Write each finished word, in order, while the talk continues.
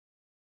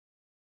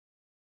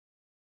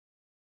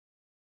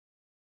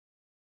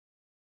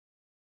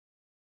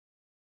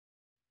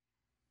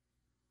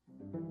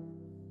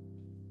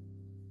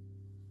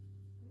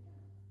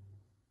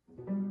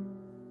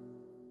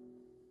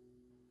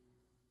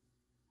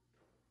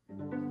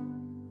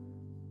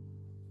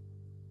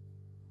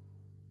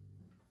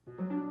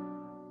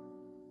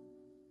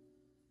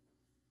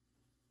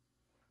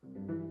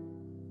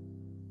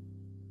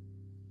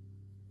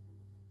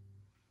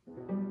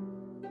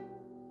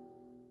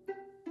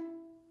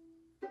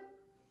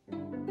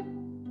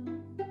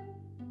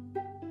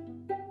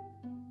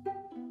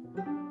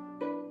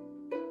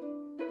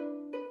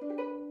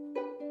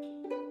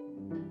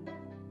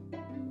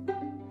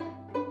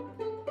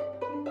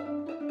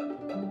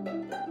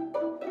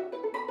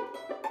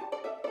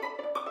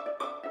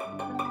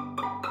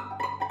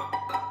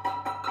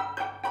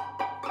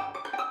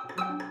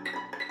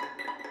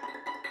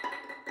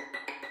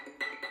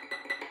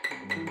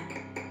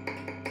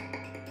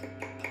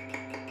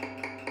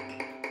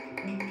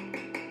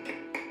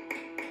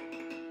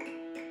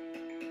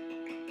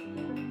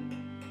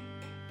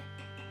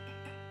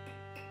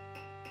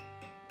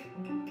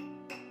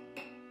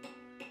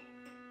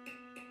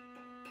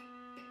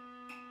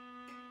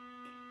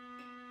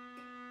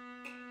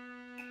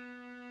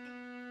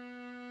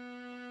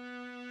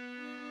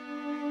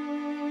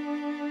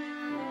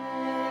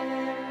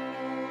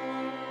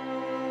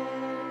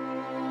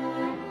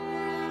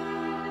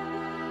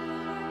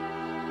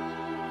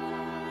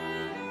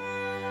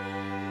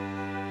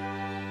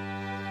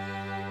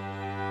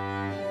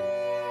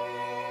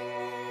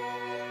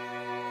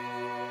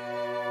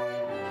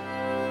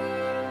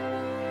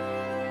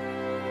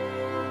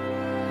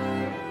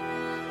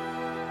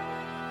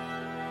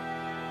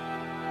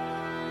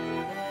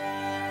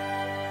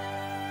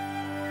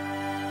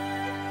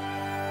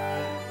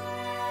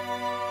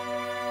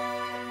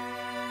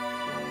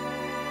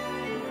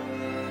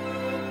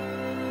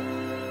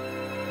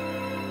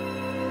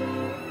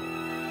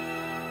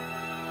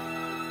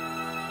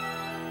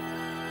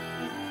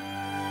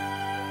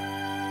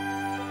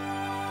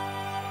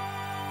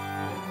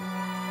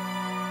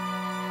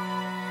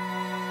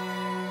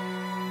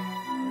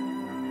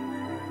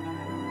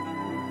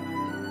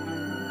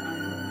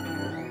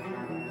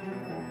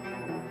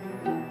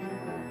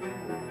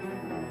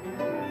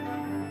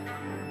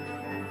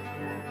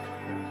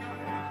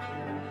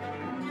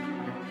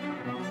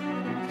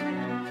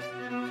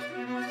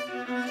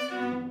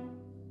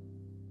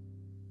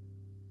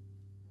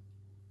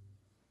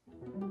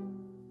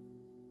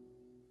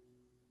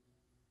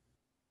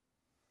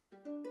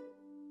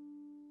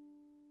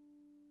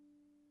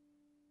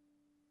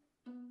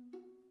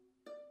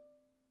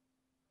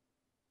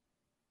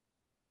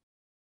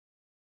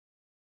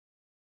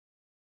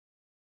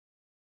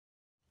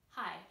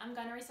I'm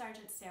Gunnery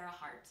Sergeant Sarah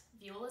Hart,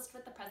 violist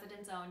with the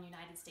President's own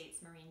United States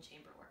Marine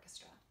Chamber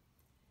Orchestra.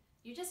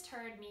 You just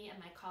heard me and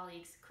my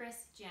colleagues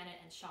Chris, Janet,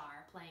 and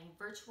Shar playing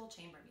virtual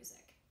chamber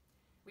music.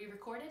 We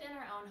recorded in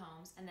our own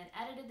homes and then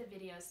edited the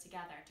videos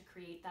together to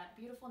create that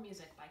beautiful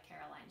music by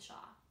Caroline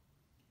Shaw.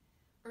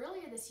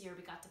 Earlier this year,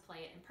 we got to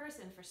play it in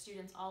person for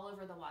students all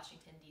over the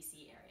Washington,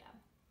 D.C. area.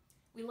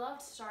 We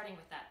loved starting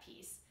with that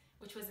piece,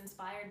 which was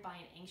inspired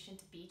by an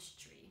ancient beech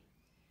tree,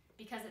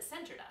 because it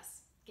centered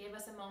us, gave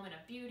us a moment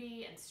of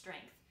beauty and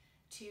strength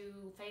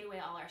to fade away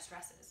all our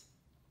stresses.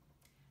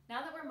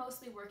 Now that we're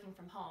mostly working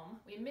from home,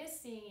 we miss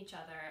seeing each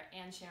other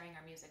and sharing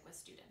our music with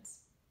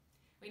students.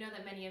 We know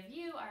that many of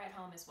you are at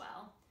home as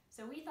well,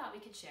 so we thought we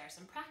could share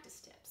some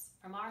practice tips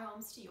from our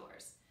homes to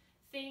yours,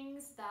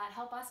 things that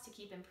help us to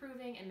keep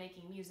improving and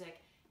making music,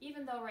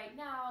 even though right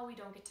now we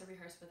don't get to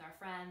rehearse with our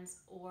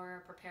friends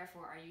or prepare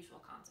for our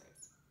usual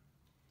concerts.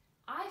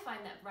 I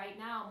find that right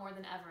now, more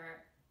than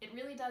ever, it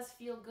really does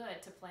feel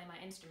good to play my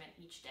instrument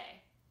each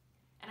day.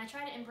 And I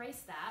try to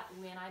embrace that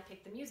when I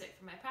pick the music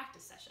for my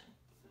practice session.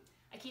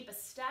 I keep a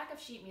stack of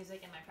sheet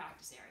music in my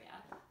practice area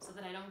so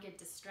that I don't get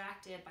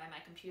distracted by my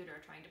computer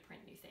trying to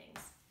print new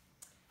things.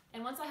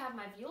 And once I have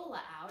my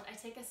viola out, I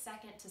take a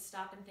second to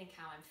stop and think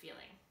how I'm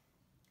feeling.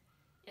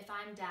 If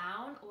I'm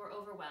down or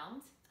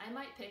overwhelmed, I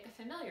might pick a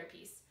familiar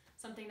piece,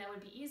 something that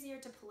would be easier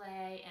to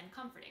play and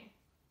comforting.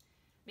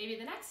 Maybe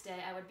the next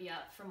day I would be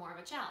up for more of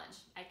a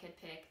challenge. I could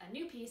pick a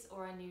new piece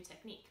or a new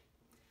technique.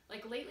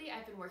 Like lately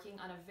I've been working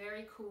on a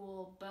very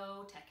cool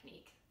bow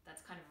technique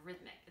that's kind of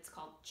rhythmic. It's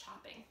called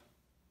chopping.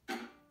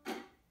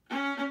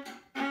 And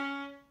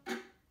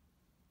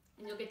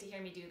you'll get to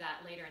hear me do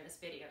that later in this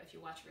video if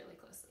you watch really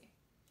closely.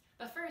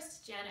 But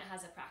first, Janet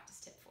has a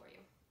practice tip for you.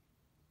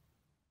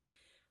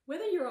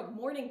 Whether you're a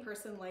morning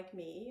person like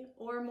me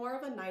or more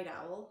of a night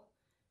owl,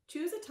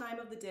 choose a time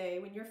of the day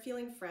when you're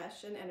feeling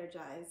fresh and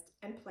energized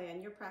and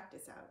plan your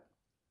practice out.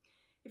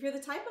 If you're the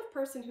type of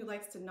person who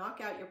likes to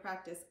knock out your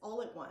practice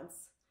all at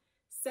once,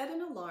 set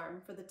an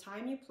alarm for the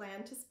time you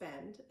plan to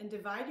spend and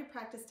divide your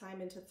practice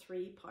time into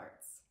 3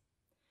 parts.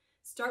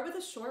 Start with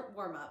a short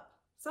warm-up,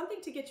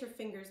 something to get your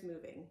fingers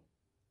moving.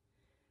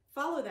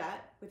 Follow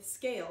that with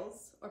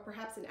scales or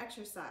perhaps an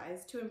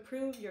exercise to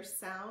improve your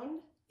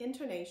sound,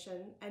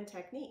 intonation, and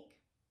technique.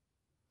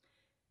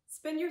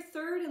 Spend your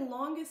 3rd and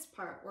longest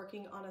part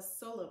working on a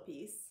solo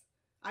piece,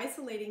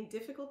 isolating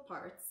difficult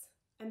parts,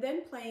 and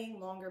then playing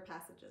longer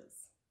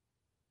passages.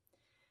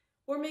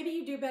 Or maybe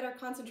you do better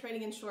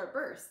concentrating in short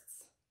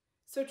bursts,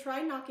 so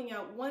try knocking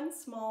out one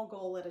small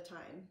goal at a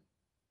time.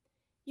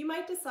 You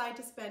might decide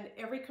to spend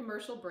every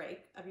commercial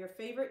break of your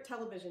favorite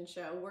television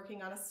show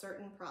working on a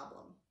certain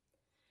problem.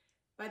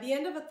 By the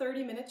end of a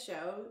 30-minute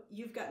show,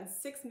 you've gotten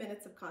 6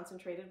 minutes of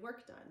concentrated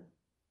work done.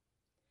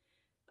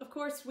 Of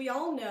course, we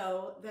all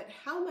know that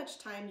how much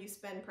time you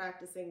spend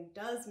practicing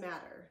does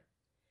matter.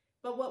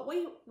 But what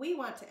we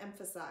want to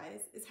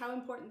emphasize is how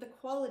important the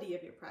quality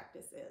of your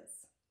practice is.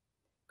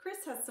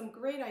 Chris has some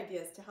great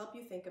ideas to help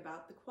you think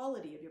about the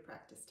quality of your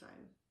practice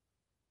time.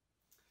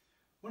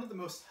 One of the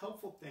most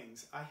helpful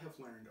things I have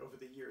learned over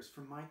the years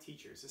from my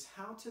teachers is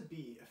how to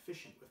be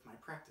efficient with my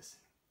practicing.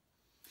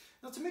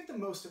 Now, to make the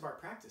most of our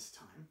practice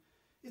time,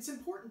 it's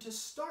important to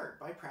start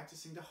by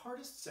practicing the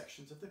hardest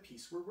sections of the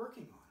piece we're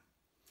working on.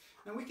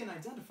 Now, we can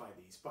identify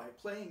these by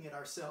playing it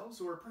ourselves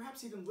or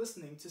perhaps even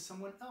listening to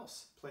someone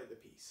else play the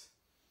piece.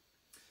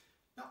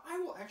 Now, I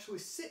will actually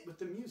sit with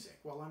the music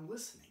while I'm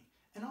listening,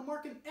 and I'll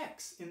mark an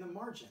X in the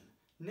margin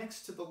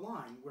next to the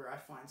line where I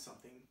find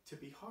something to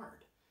be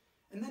hard,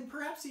 and then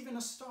perhaps even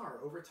a star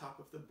over top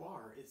of the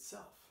bar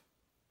itself.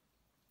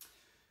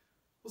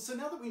 Well, so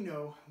now that we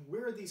know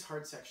where these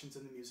hard sections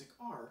in the music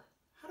are,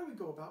 how do we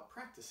go about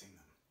practicing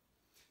them?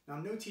 Now,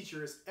 no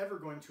teacher is ever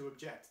going to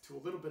object to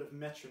a little bit of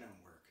metronome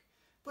work,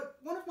 but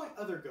one of my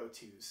other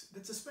go-tos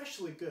that's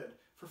especially good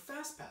for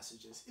fast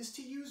passages is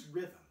to use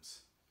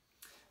rhythms.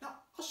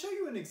 Now, I'll show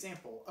you an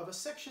example of a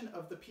section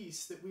of the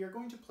piece that we are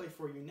going to play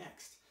for you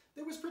next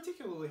that was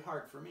particularly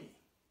hard for me.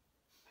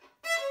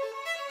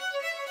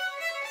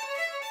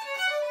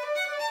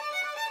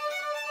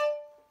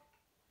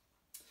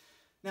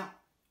 Now,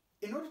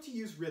 in order to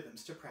use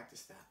rhythms to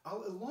practice that,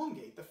 I'll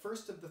elongate the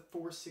first of the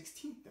 4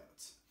 16th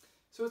notes.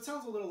 So it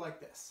sounds a little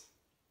like this.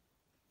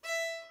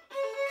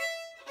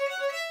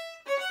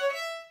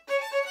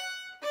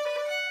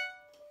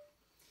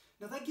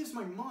 Now that gives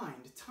my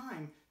mind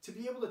time to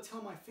be able to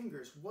tell my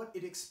fingers what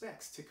it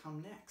expects to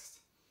come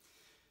next.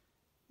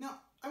 Now,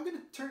 I'm going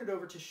to turn it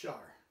over to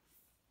Shar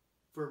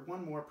for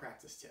one more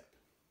practice tip.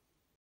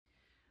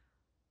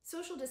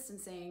 Social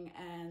distancing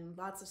and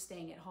lots of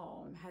staying at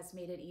home has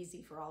made it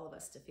easy for all of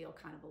us to feel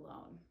kind of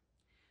alone.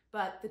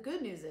 But the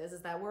good news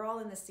is that we're all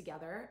in this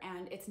together,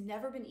 and it's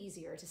never been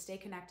easier to stay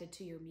connected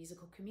to your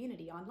musical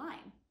community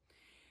online.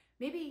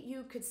 Maybe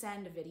you could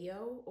send a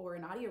video or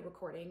an audio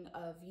recording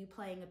of you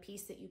playing a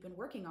piece that you've been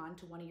working on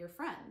to one of your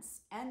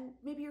friends, and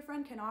maybe your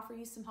friend can offer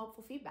you some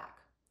helpful feedback.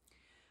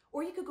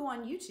 Or you could go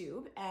on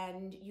YouTube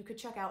and you could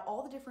check out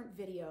all the different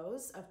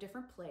videos of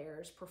different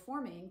players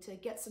performing to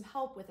get some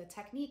help with a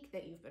technique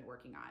that you've been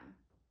working on.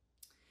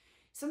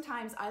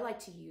 Sometimes I like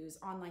to use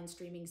online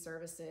streaming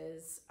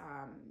services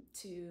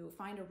to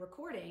find a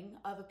recording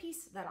of a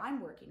piece that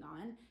I'm working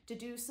on to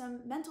do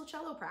some mental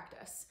cello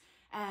practice.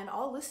 And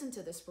I'll listen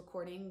to this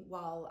recording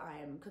while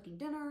I'm cooking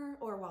dinner,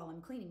 or while I'm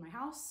cleaning my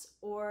house,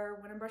 or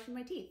when I'm brushing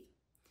my teeth.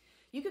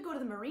 You could go to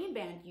the Marine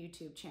Band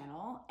YouTube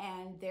channel,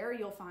 and there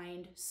you'll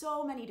find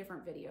so many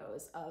different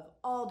videos of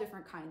all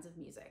different kinds of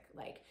music,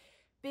 like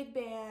big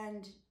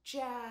band,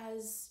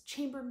 jazz,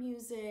 chamber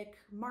music,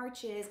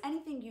 marches,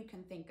 anything you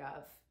can think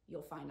of,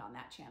 you'll find on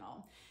that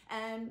channel.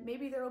 And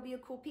maybe there will be a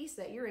cool piece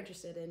that you're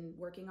interested in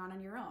working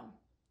on your own.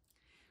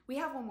 We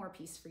have one more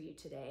piece for you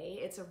today.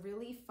 It's a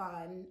really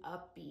fun,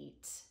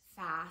 upbeat,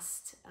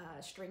 fast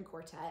string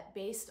quartet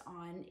based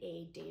on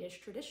a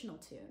Danish traditional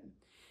tune.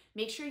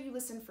 Make sure you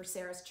listen for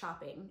Sarah's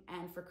chopping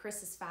and for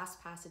Chris's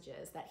fast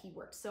passages that he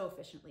worked so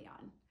efficiently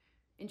on.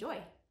 Enjoy!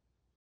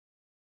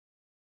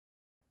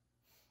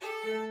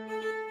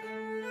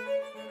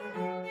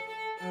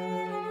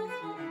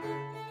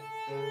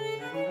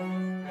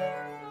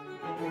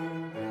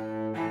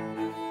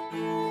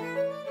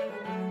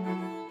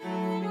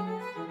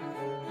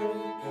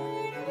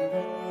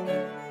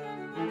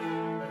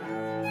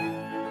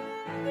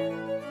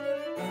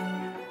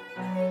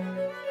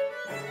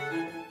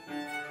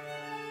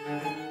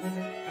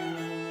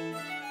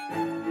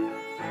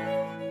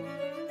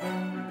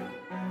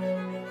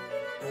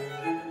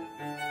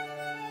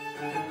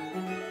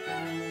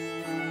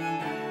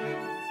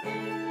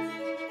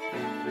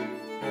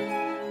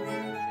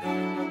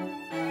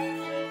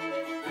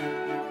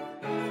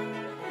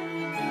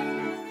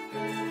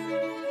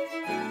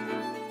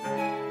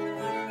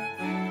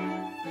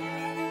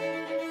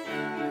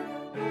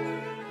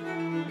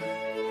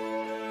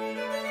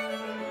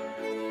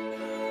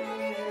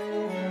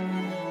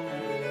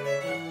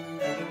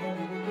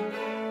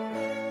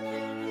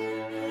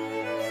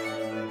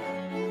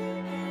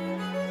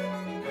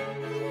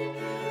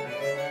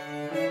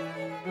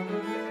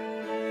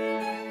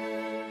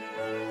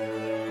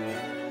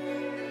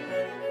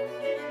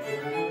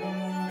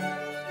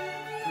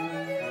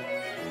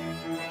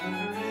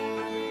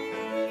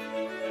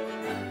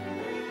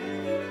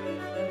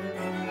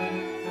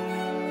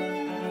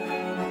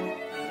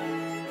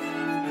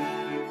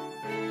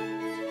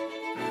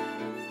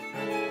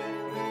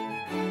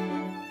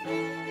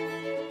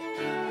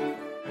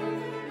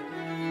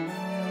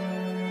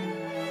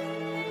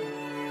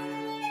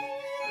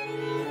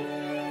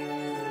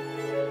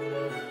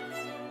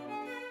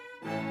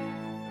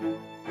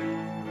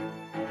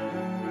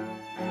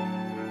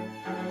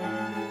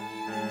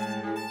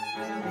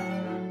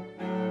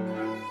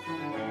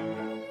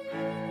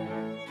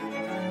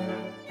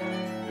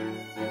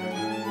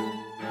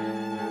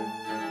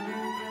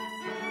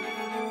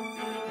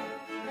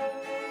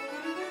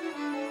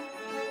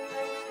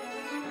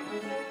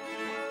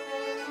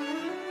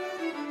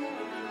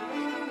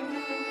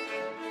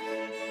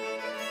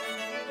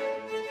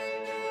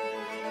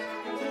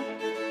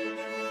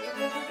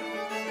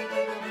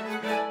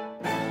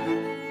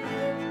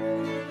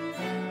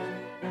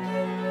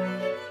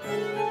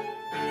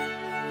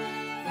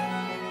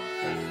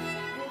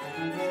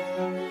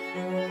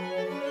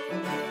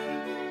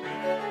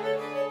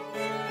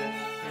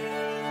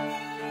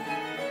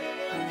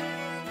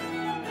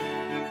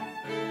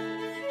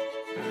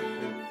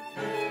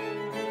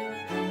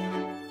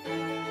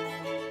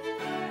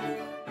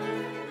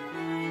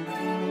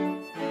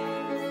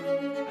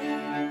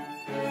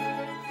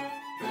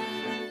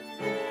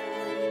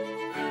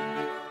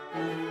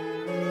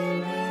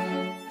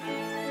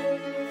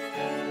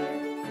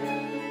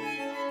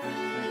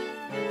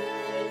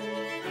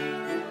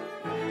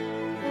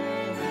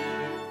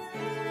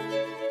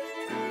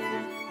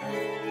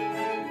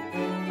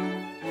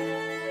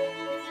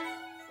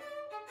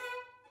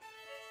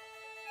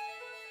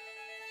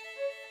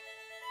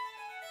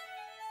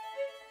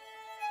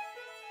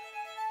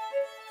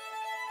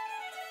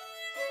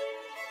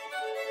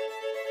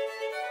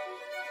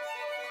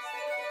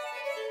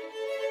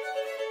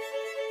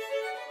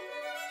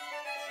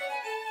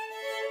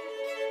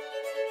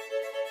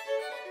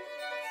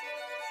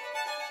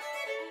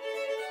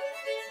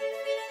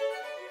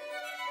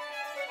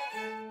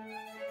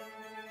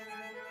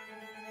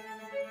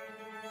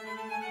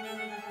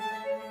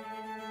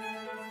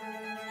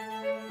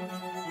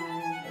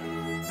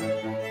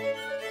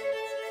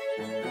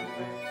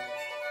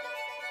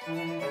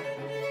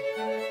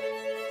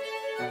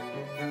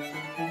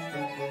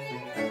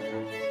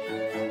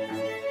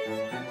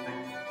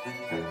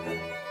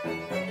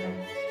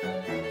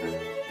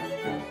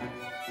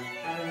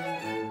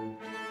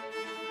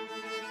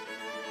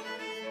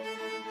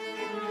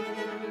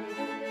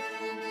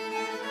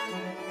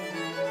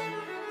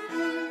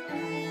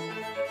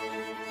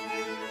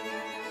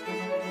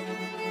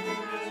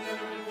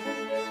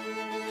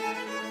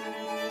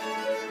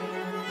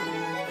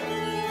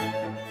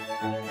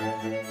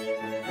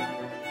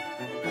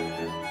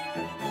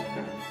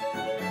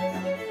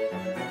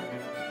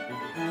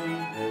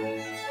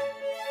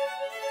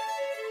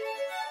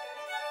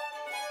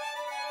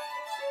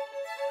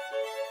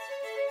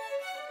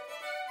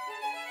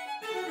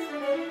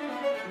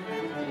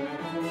 Thank you.